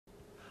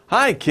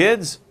Hi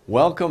kids,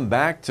 welcome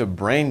back to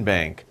Brain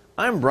Bank.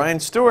 I'm Brian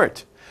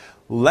Stewart.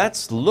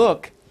 Let's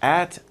look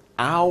at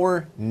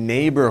our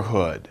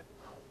neighborhood.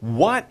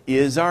 What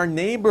is our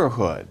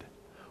neighborhood?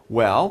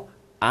 Well,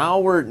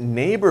 our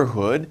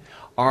neighborhood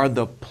are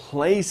the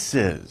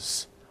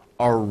places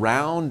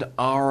around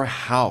our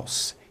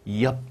house.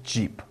 Yup,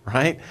 jeep,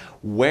 right?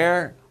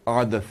 Where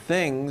are the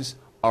things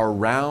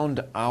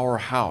around our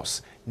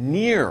house,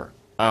 near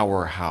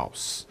our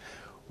house?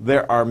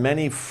 There are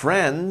many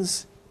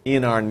friends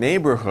in our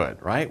neighborhood,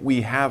 right?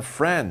 We have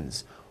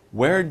friends.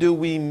 Where do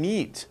we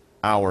meet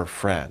our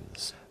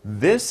friends?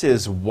 This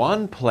is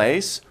one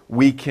place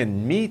we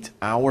can meet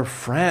our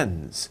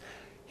friends.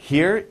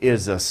 Here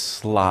is a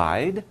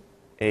slide.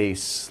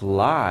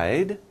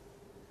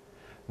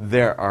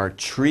 There are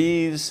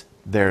trees,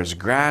 there's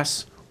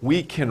grass.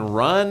 We can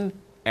run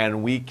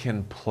and we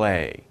can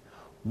play.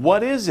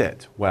 What is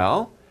it?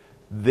 Well,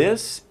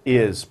 this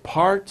is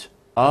part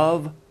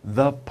of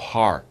the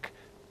park.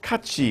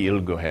 같이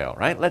읽어요,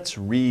 right? Let's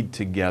read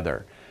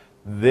together.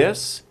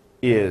 This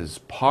is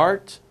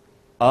part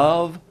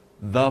of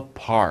the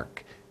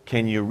park.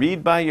 Can you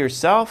read by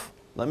yourself?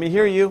 Let me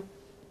hear you.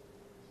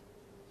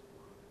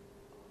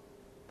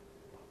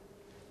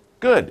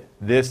 Good.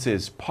 This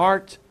is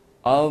part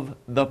of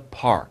the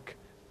park.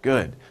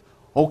 Good.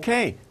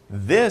 Okay,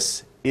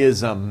 this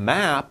is a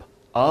map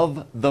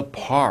of the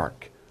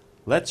park.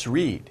 Let's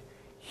read.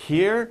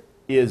 Here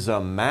is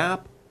a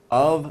map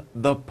of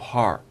the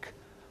park.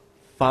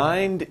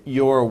 Find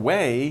your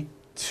way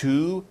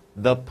to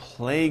the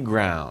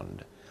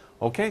playground.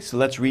 Okay, so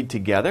let's read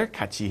together.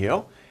 같이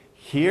해요.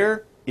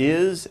 Here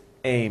is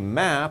a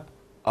map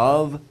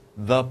of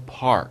the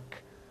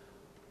park.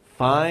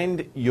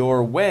 Find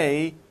your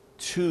way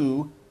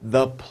to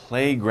the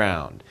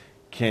playground.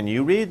 Can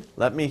you read?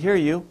 Let me hear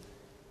you.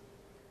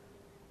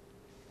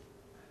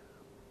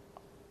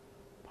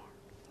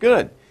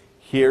 Good.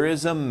 Here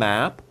is a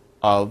map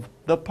of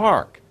the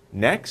park.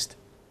 Next.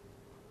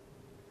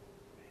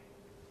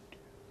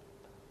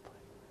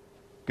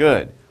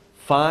 Good.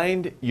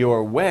 Find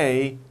your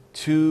way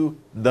to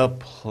the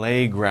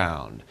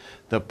playground.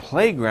 The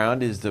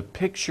playground is the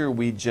picture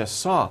we just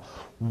saw.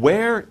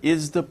 Where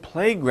is the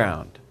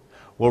playground?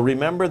 Well,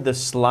 remember the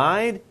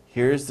slide?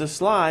 Here's the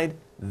slide.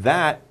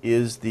 That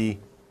is the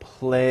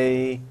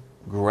playground.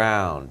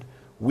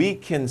 We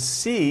can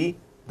see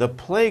the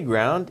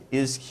playground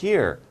is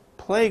here.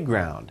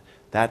 Playground.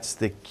 That's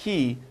the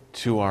key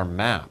to our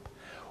map.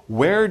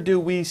 Where do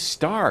we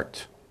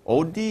start?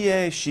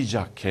 어디에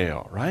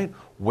시작해요, right?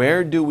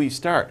 Where do we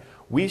start?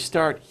 We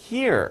start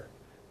here.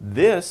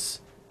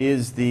 This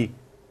is the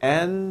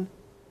entrance.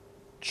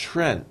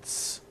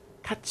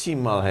 같이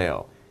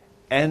말해요.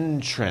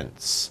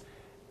 Entrance.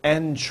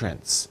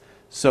 Entrance.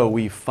 So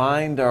we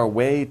find our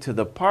way to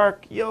the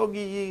park.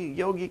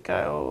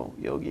 여기가요.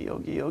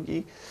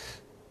 여기.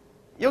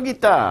 여기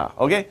있다.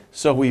 Okay?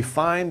 So we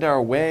find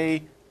our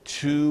way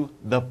to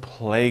the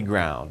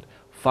playground.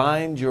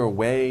 Find your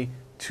way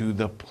to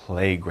the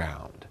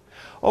playground.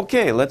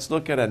 Okay, let's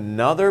look at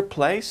another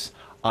place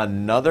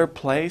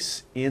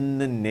in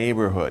the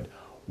neighborhood.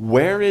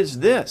 Where is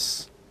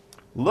this?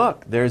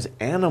 Look, there's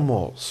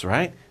animals,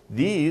 right?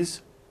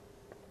 These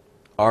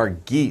are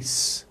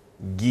geese.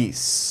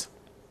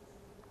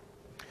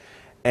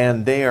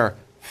 And they are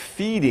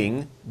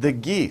feeding the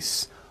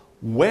geese.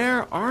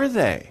 Where are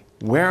they?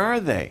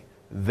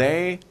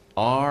 They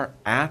are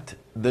at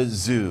the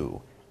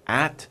zoo.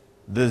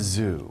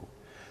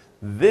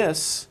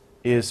 This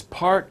is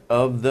part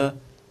of the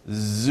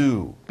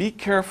zoo. Be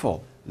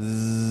careful.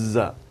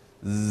 Zoo.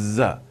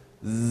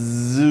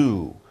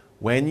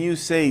 When you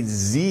say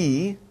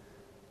Z,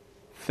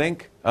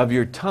 think of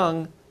your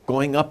tongue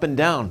going up and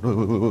down,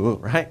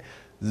 right?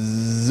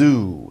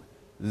 Zoo.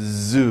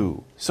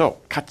 So,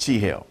 같이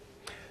해요.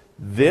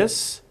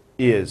 This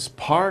is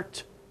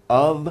part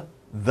of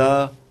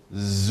the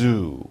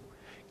zoo.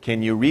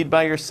 Can you read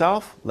by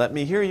yourself? Let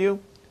me hear you.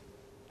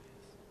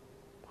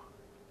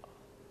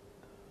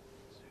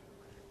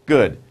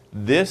 Good.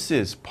 This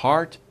is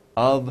part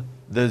of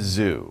the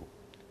zoo.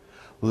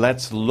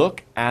 Let's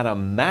look at a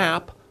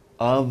map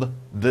of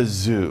the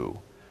zoo.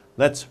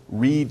 Let's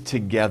read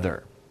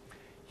together.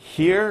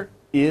 Here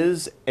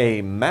is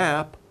a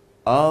map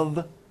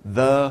of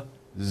the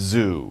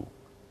zoo.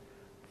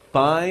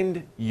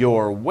 Find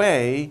your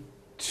way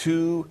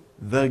to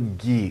the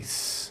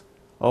geese.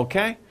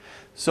 Okay?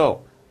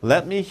 So,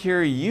 let me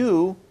hear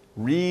you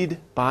read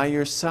by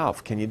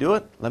yourself. Can you do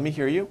it? Let me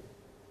hear you.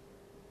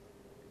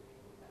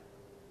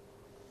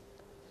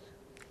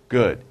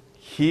 Good.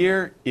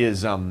 Here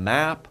is a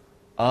map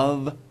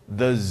of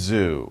the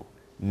zoo.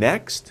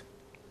 Next.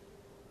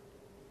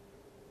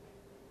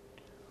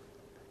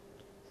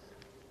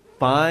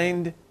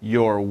 Find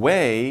your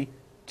way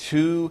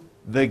to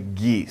the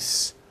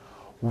geese.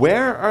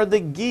 Where are the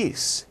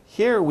geese?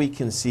 Here we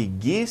can see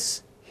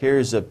geese.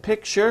 Here's a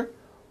picture.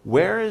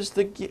 Where are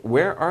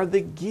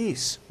the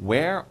geese?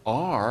 Where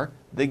are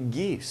the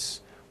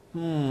geese?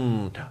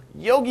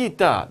 여기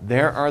있다.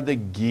 There are the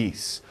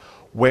geese.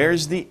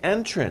 Where's the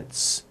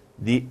entrance?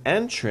 The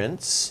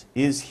entrance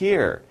is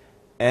here.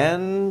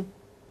 Entrance.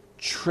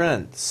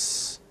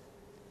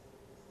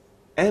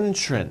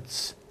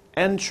 Entrance.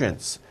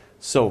 Entrance.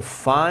 So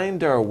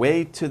find our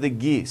way to the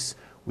geese.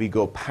 We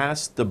go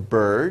past the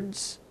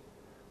birds,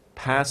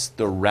 past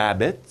the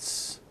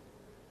rabbits,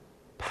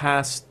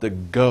 past the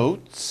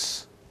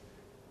goats,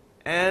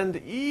 and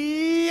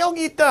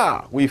여기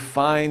있다. We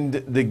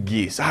find the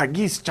geese.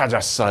 geese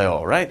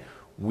찾았어요, right?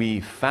 We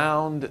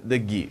found the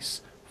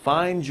geese.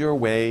 Find your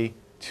way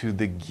to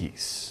the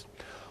geese.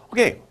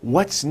 Okay,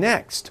 what's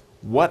next?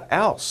 What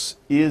else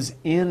is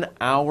in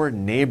our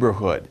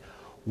neighborhood?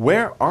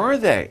 Where are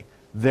they?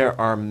 There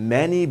are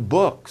many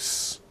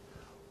books.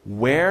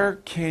 Where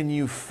can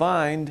you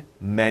find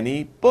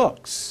many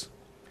books?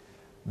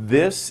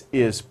 This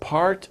is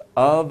part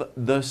of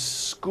the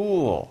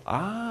school.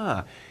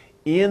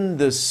 In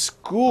the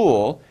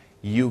school,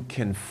 you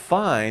can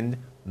find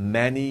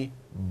many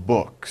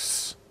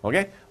books.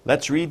 Okay,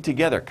 let's read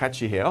together.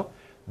 같이 해요.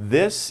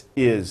 This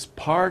is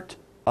part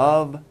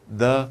of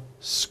the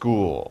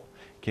school.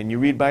 Can you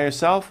read by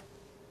yourself?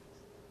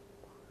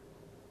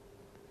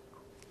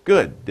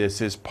 Good.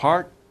 This is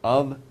part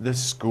of the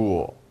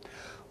school.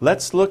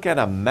 Let's look at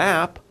a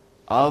map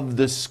of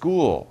the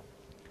school.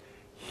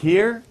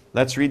 Here,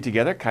 let's read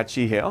together.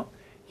 같이 해요.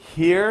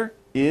 Here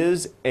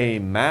is a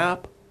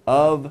map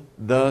of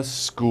the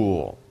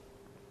school.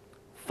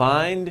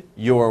 Find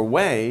your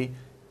way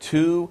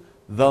to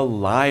the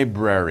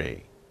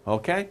library.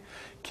 Okay?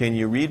 Can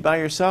you read by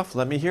yourself?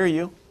 Let me hear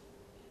you.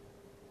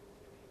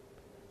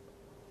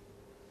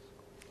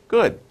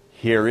 Good.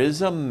 Here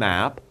is a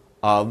map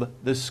of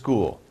the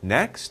school.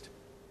 Next.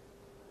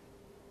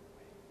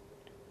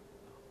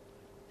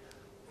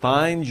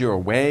 Find your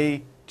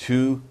way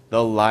to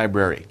the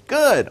library.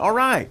 Good. All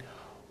right.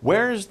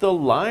 Where's the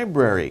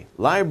library?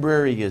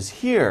 Library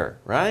is here,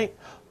 right?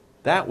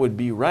 That would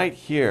be right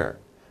here.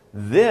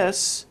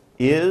 This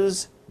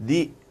is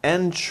the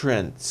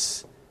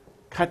entrance.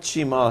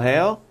 같이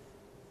말해요.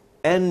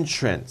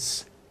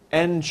 Entrance.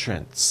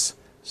 Entrance.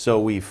 So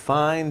we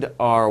find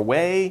our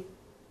way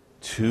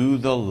to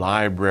the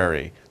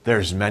library.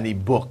 There's many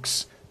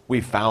books.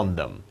 We found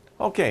them.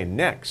 Okay,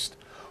 next.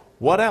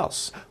 What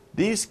else?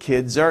 These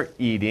kids are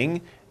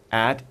eating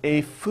at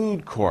a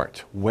food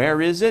court.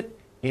 Where is it?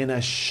 In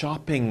a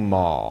shopping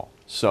mall.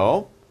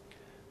 So,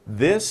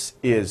 this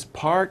is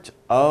part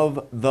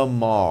of the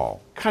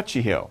mall.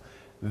 같이 해요.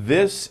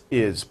 This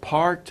is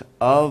part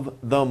of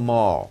the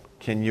mall.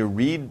 Can you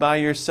read by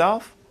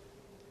yourself?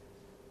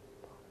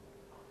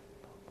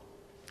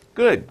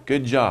 Good.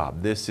 Good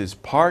job. This is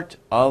part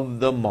of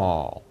the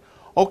mall.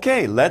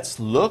 Okay, let's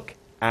look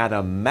at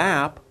a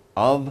map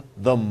of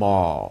the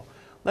mall.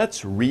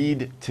 Let's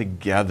read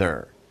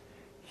together.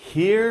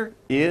 Here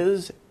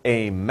is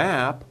a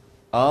map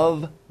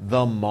of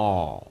the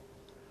mall.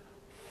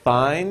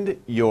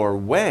 Find your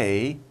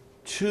way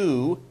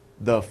to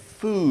the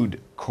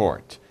food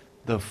court.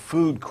 The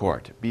food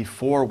court,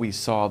 before we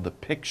saw the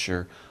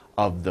picture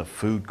of the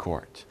food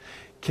court.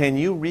 Can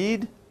you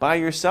read by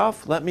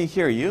yourself? Let me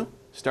hear you.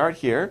 Start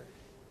here.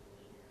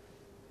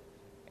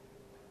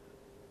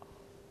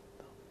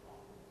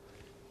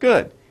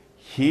 Good.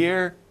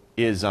 Here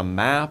is a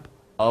map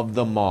of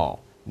the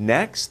mall.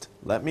 Next,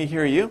 let me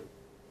hear you.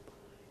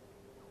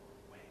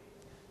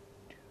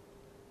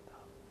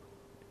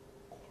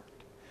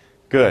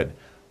 Good.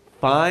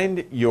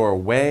 Find your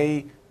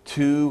way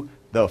to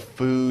the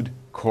food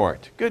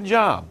court. Good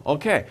job.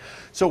 Okay.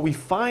 So we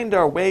find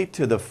our way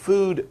to the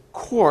food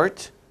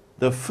court.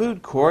 The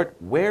food court.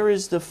 Where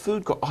is the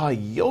food court?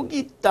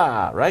 여기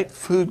있다, right?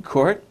 Food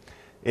court.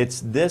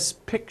 It's this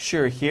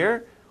picture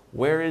here.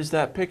 Where is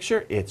that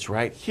picture? It's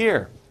right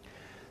here.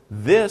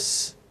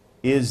 This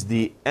is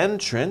the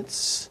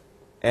entrance.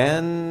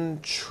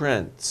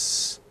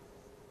 Entrance.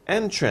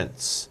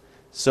 Entrance.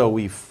 So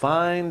we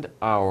find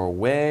our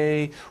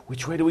way.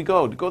 Which way do we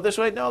go? Go this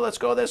way? No, let's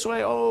go this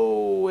way.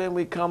 Oh, and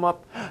we come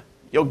up.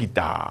 여기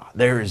있다.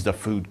 There is the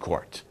food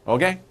court.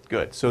 Okay?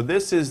 Good. So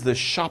this is the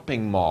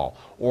shopping mall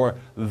or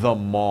the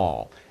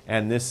mall.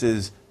 And this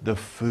is the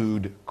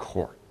food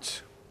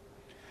court.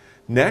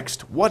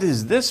 Next, what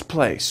is this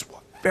place?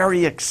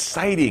 Very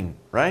exciting,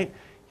 right?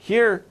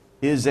 Here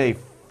is a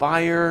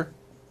fire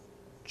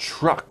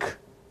truck.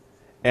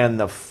 And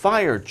the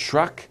fire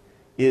truck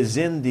is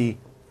in the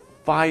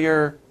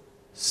fire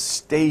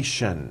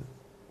station.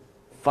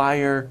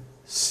 Fire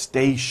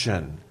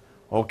station.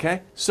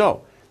 Okay?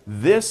 So,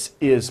 this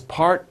is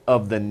part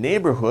of the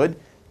neighborhood.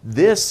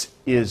 This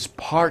is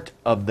part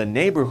of the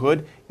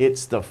neighborhood.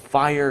 It's the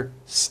fire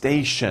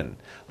station.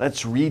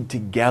 Let's read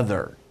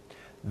together.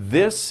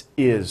 This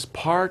is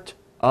part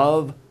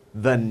of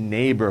the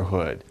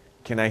neighborhood.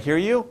 Can I hear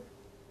you?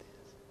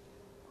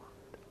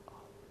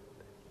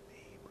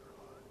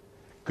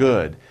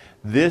 Good.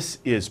 This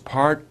is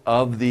part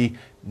of the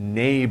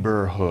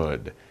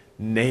neighborhood.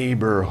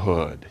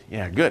 Neighborhood.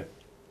 Yeah, good.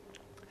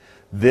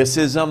 This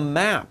is a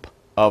map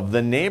of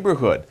the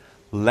neighborhood.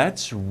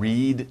 Let's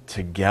read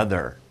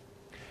together.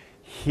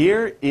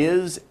 Here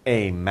is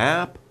a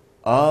map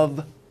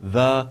of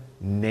the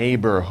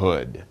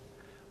neighborhood.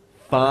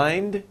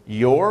 Find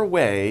your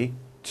way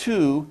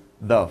to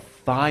the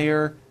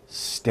fire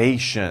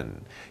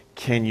station.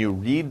 Can you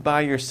read by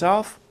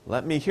yourself?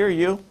 Let me hear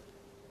you.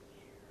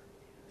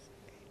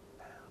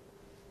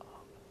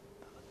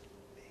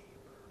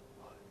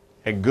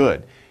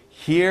 Good.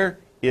 Here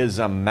is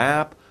a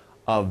map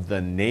of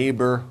the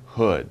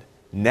neighborhood.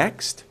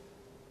 Next.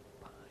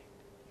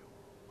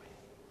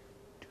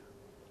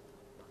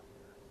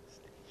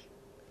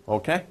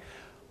 Okay?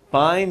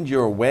 Find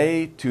your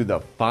way to the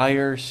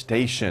fire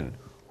station.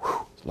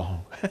 Whew, it's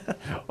long.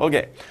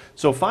 Okay,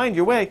 so find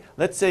your way.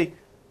 Let's say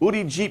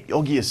우리 집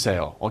여기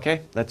있어요.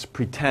 Okay? Let's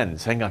pretend.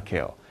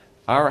 생각해요.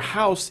 Our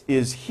house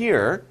is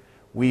here.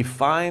 We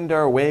find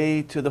our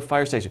way to the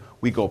fire station.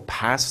 We go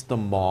past the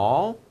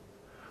mall.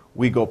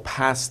 We go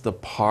past the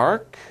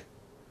park.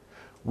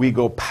 We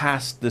go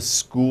past the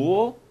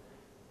school.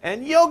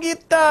 And 여기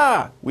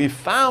있다! We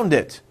found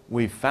it.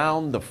 We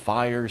found the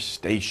fire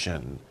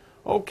station.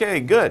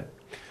 Okay, good.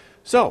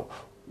 So,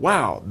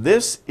 wow,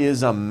 this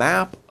is a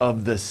map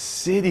of the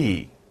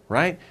city,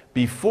 right?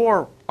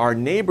 Before our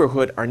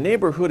neighborhood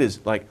is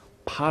like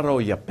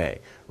바로 옆에,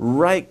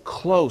 right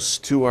close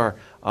to our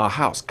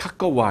house,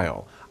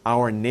 가까워요,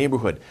 our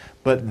neighborhood.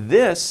 But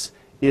this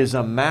is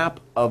a map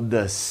of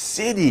the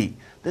city.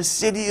 The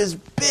city is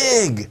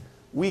big.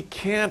 We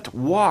can't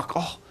walk.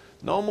 Oh,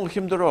 너무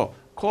힘들어.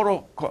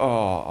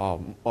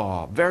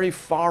 Very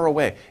far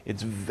away.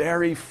 It's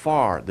very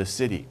far, the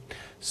city.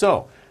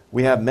 So,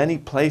 we have many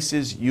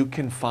places you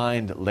can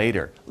find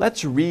later.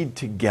 Let's read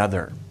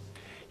together.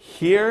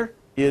 Here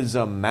is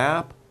a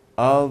map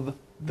of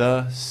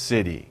the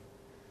city.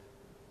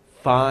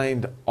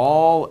 Find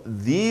all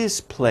these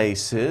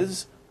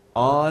places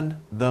on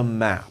the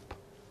map.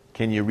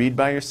 Can you read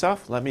by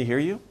yourself? Let me hear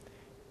you.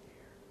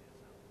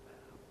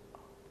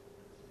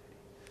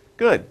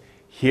 Good.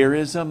 Here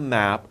is a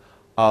map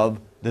of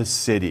the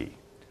city.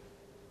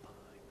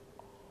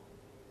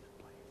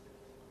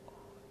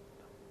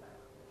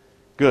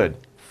 Good.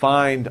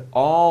 Find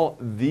all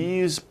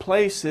these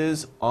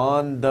places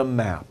on the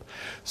map.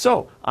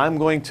 So, I'm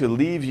going to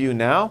leave you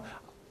now.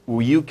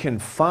 You can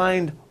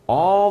find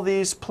all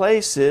these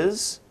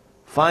places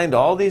on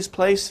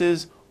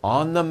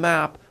the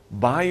map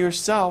by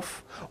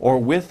yourself or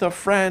with a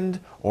friend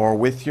or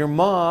with your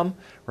mom,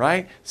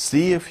 right?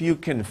 See if you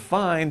can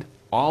find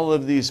all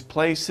of these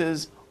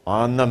places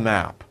on the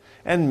map.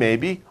 And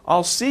maybe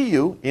I'll see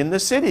you in the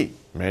city.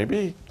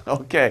 Maybe.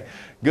 Okay.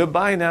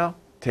 Goodbye now.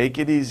 Take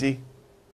it easy.